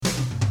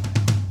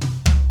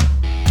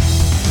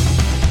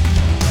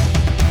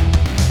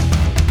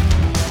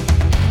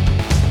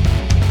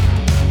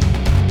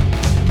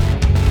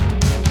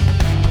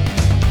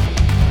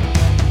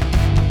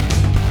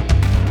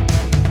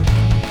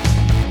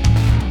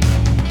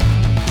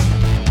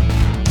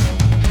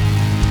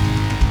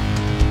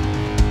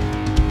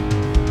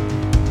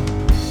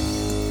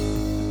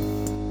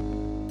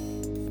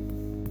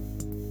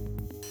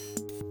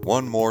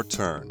one more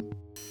turn.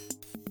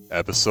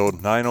 Episode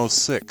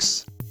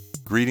 906,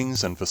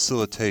 Greetings and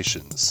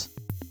Facilitations.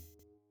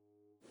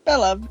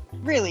 Bella,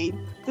 really,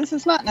 this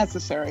is not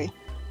necessary.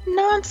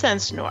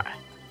 Nonsense, Nora.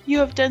 You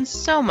have done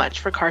so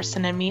much for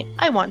Carson and me,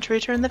 I want to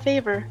return the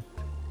favor.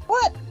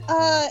 What,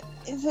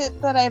 is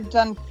it that I've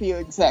done for you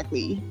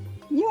exactly?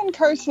 You and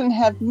Carson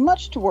have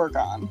much to work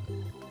on.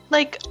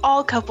 Like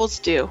all couples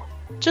do.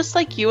 Just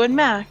like you and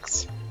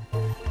Max.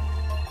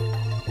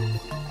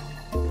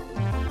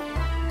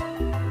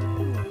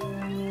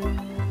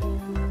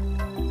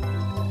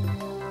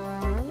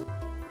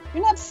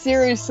 You're not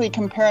seriously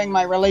comparing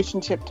my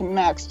relationship to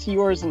Max to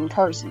yours and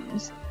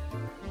Carson's.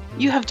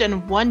 You have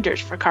done wonders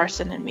for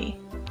Carson and me,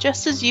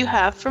 just as you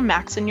have for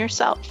Max and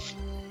yourself.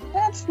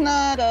 That's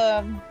not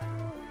a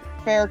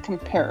fair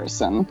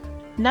comparison.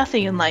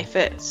 Nothing in life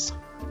is.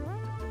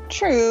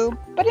 True,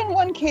 but in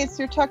one case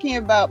you're talking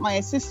about my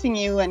assisting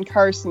you and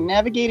Carson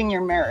navigating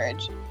your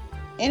marriage,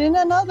 and in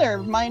another,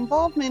 my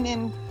involvement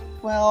in,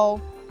 well,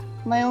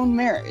 my own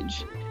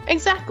marriage.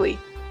 Exactly.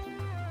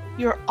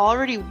 You're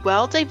already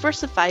well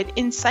diversified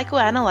in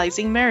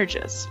psychoanalyzing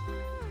marriages.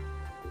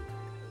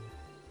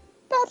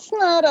 That's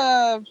not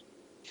a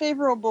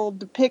favorable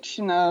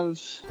depiction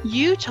of...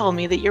 You told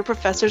me that your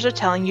professors are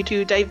telling you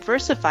to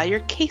diversify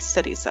your case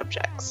study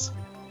subjects.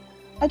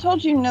 I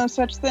told you no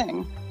such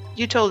thing.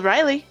 You told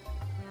Riley.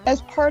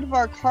 As part of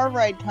our car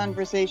ride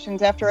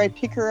conversations after I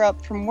pick her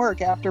up from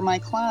work after my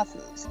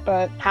classes,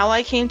 but... How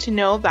I came to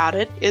know about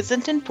it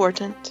isn't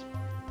important.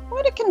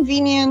 What a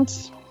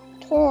convenient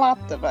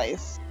plot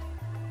device.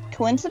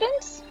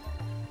 Coincidence?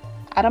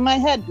 Out of my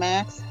head,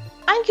 Max.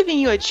 I'm giving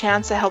you a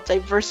chance to help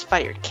diversify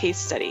your case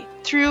study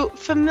through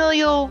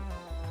familial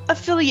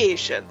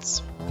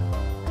affiliations.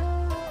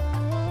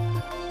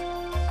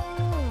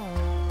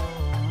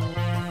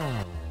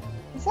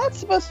 Is that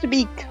supposed to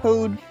be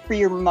code for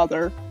your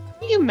mother?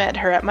 You met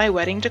her at my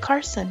wedding to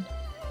Carson.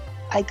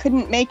 I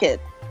couldn't make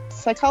it.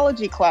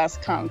 Psychology class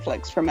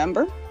conflicts,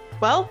 remember?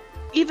 Well,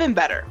 even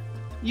better.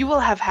 You will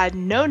have had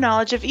no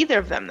knowledge of either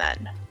of them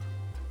then.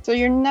 So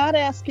you're not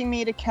asking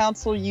me to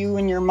counsel you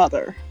and your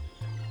mother?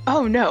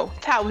 Oh no,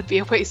 that would be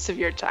a waste of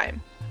your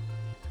time.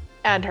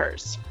 And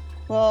hers.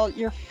 Well,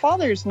 your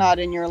father's not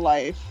in your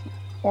life,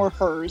 or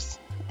hers,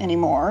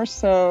 anymore,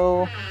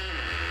 so...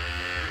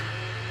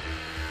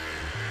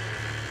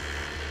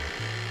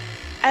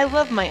 I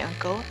love my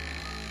uncle,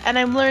 and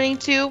I'm learning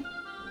to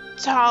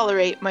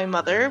tolerate my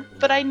mother,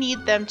 but I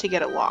need them to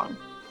get along.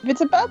 If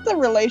it's about the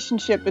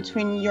relationship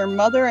between your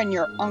mother and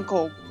your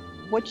uncle,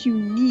 what you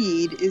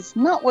need is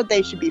not what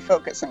they should be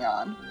focusing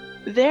on.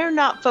 They're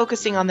not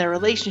focusing on their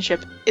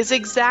relationship is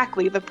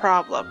exactly the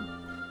problem.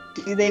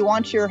 Do they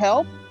want your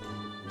help?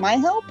 My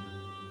help?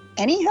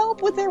 Any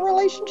help with their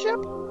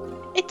relationship?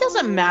 It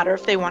doesn't matter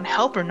if they want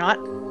help or not.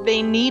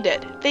 They need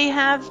it. They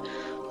have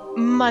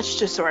much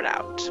to sort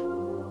out.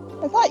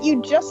 I thought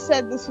you just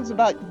said this was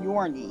about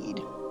your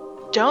need.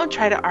 Don't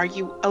try to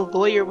argue a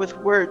lawyer with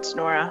words,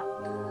 Nora.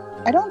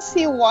 I don't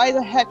see why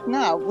the heck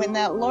not when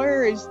that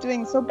lawyer is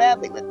doing so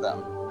badly with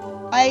them.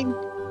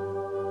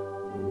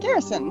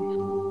 Garrison,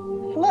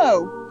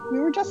 hello. We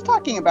were just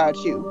talking about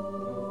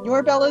you.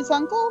 You're Bella's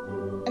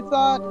uncle? I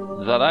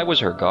thought... That I was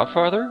her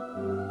godfather?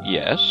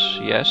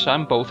 Yes,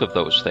 I'm both of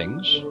those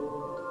things.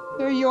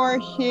 So you're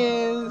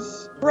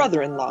his...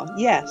 Brother-in-law,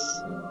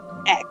 yes.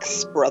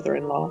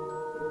 Ex-brother-in-law.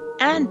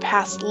 And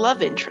past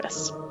love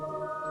interests.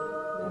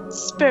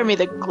 Spare me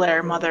the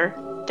glare, Mother.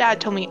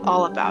 Dad told me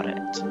all about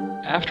it.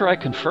 After I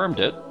confirmed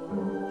it,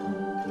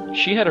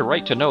 she had a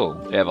right to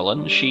know,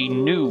 Evelyn. She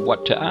knew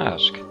what to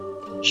ask.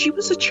 She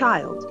was a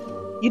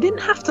child. You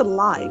didn't have to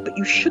lie, but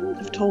you shouldn't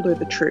have told her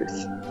the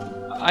truth.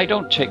 I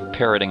don't take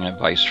parroting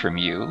advice from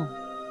you.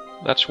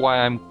 That's why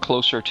I'm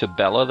closer to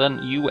Bella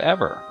than you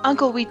ever.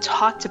 Uncle, we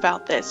talked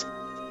about this.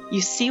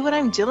 You see what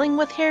I'm dealing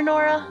with here,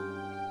 Nora?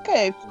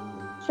 Okay,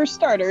 for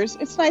starters,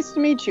 it's nice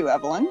to meet you,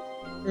 Evelyn.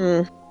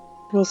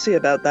 We'll see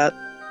about that.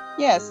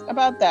 Yes,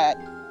 about that.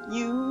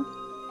 You,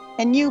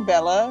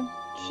 Bella,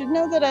 should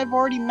know that I've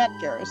already met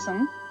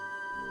Garrison.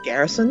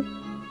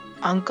 Garrison?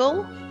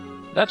 Uncle?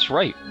 That's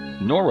right.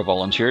 Nora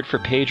volunteered for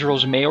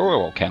Pedro's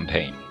mayoral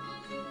campaign.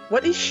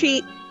 What is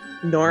she...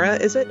 Nora,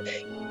 is it?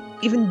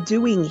 Even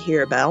doing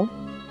here, Belle?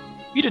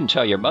 You didn't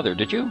tell your mother,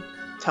 did you?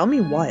 Tell me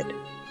what?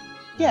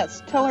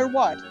 Yes, tell her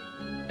what?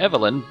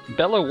 Evelyn,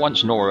 Bella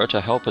wants Nora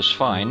to help us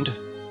find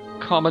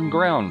common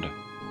ground.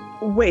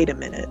 Wait a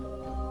minute.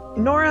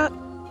 Nora,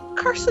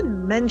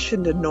 Carson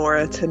mentioned a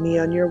Nora to me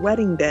on your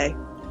wedding day.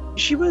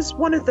 She was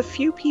one of the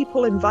few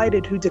people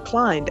invited who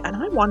declined, and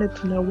I wanted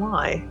to know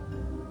why.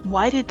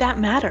 Why did that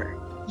matter?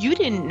 You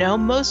didn't know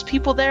most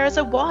people there as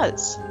it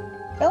was.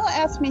 Bella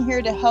asked me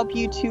here to help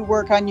you two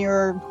work on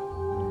your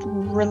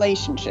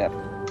relationship.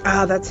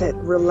 Ah, that's it.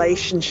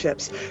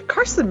 Relationships.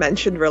 Carson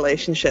mentioned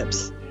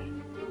relationships.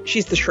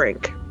 She's the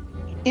shrink.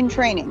 In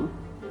training.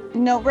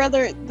 No,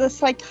 rather, the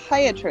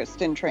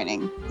psychiatrist in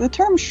training. The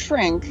term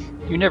shrink...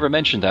 You never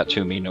mentioned that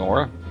to me,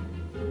 Nora.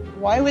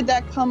 Why would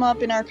that come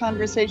up in our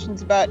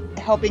conversations about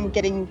helping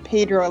getting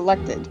Pedro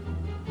elected?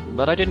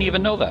 But I didn't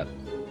even know that.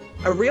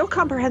 A real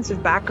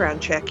comprehensive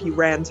background check you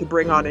ran to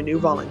bring on a new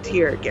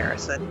volunteer,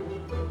 Garrison.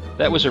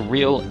 That was a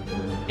real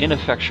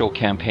ineffectual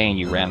campaign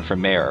you ran for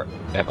mayor,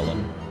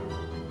 Evelyn.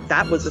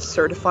 That was a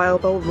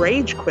certifiable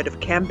rage quit of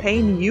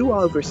campaign you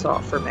oversaw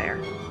for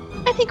mayor.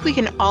 I think we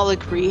can all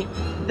agree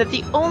that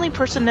the only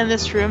person in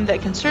this room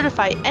that can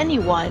certify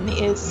anyone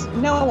is...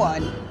 No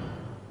one.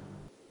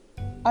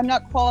 I'm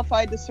not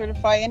qualified to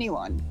certify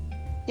anyone.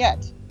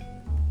 Yet.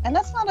 And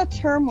that's not a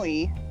term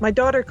we... My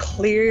daughter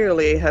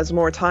clearly has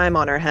more time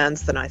on her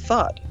hands than I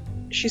thought.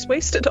 She's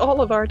wasted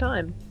all of our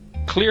time.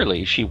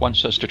 Clearly, she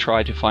wants us to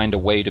try to find a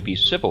way to be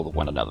civil to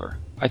one another.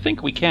 I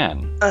think we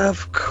can.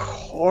 Of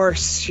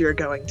course you're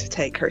going to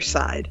take her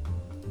side.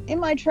 In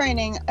my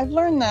training, I've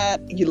learned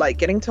that... You like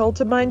getting told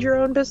to mind your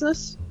own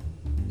business?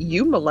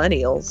 You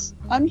millennials.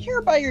 I'm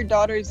here by your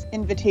daughter's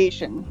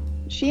invitation.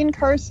 She and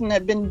Carson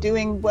have been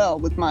doing well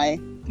with my...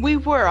 We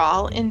were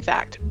all, in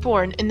fact,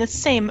 born in the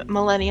same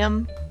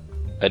millennium.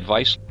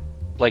 Advice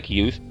like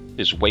youth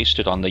is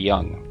wasted on the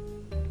young.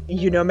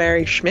 You know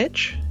Mary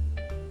Schmitch?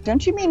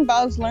 Don't you mean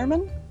Baz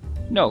Luhrmann?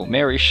 No,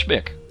 Mary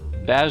Schmick.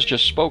 Baz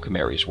just spoke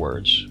Mary's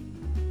words.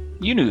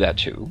 You knew that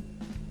too.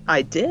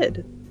 I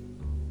did.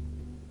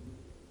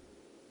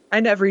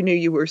 I never knew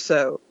you were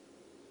so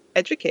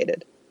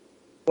educated.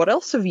 What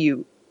else have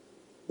you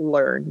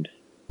learned?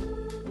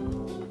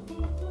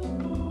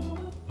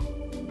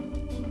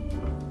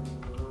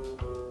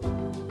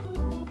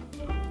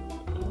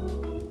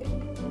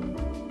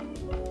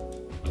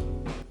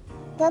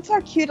 That's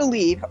our cue to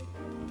leave.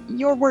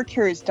 Your work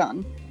here is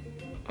done.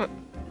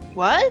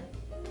 What?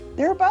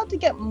 They're about to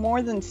get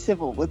more than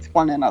civil with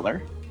one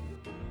another.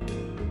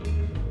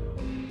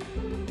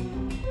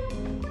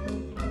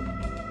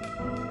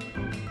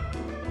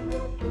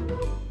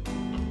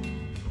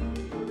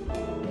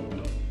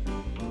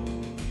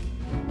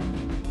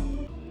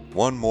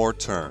 One More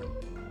Turn.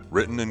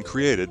 Written and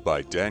created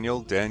by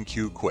Daniel Dan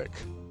Q. Quick.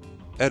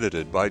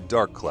 Edited by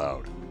Dark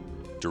Cloud.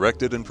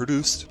 Directed and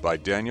produced by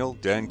Daniel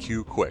Dan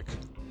Q. Quick.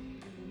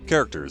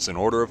 Characters in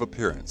order of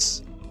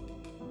appearance.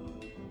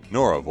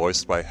 Nora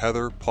voiced by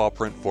Heather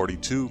Pawprint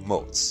 42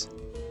 Motes.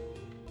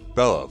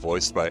 Bella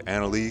voiced by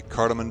Annalie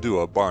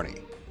Cardamandua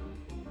Barney.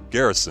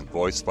 Garrison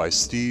voiced by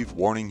Steve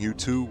Warning You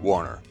 2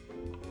 Warner.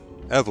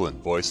 Evelyn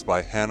voiced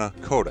by Hannah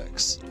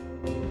Codex.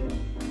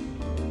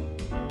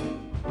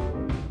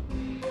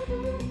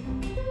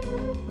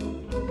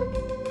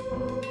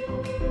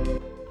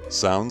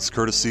 Sounds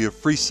courtesy of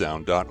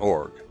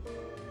freesound.org.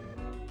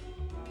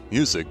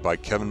 Music by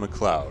Kevin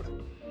MacLeod.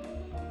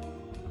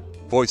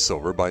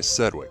 Voiceover by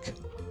Sedgwick.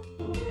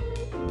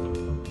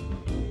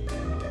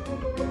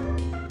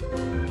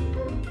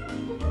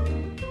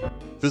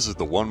 Visit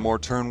the One More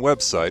Turn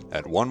website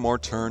at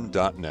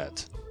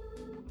onemoreturn.net.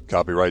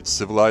 Copyright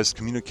Civilized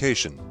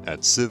Communication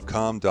at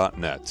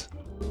civcom.net.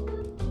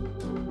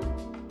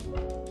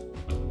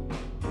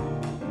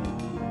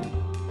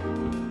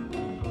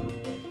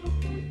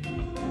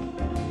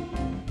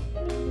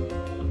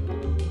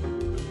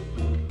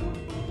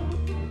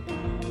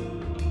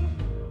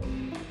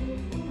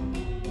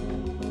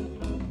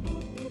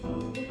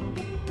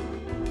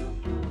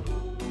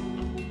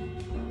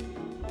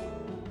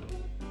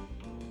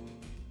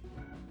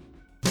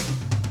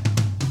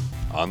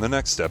 On the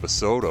next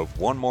episode of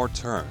One More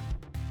Turn.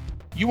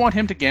 You want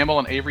him to gamble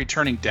on Avery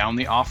turning down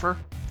the offer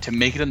to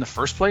make it in the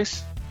first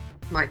place?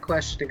 My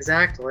question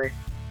exactly.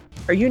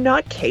 Are you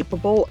not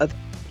capable of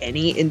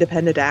any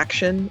independent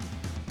action,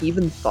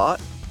 even thought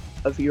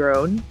of your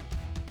own?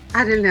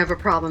 I didn't have a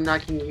problem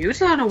knocking you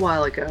down a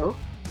while ago.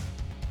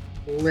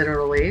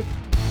 Literally.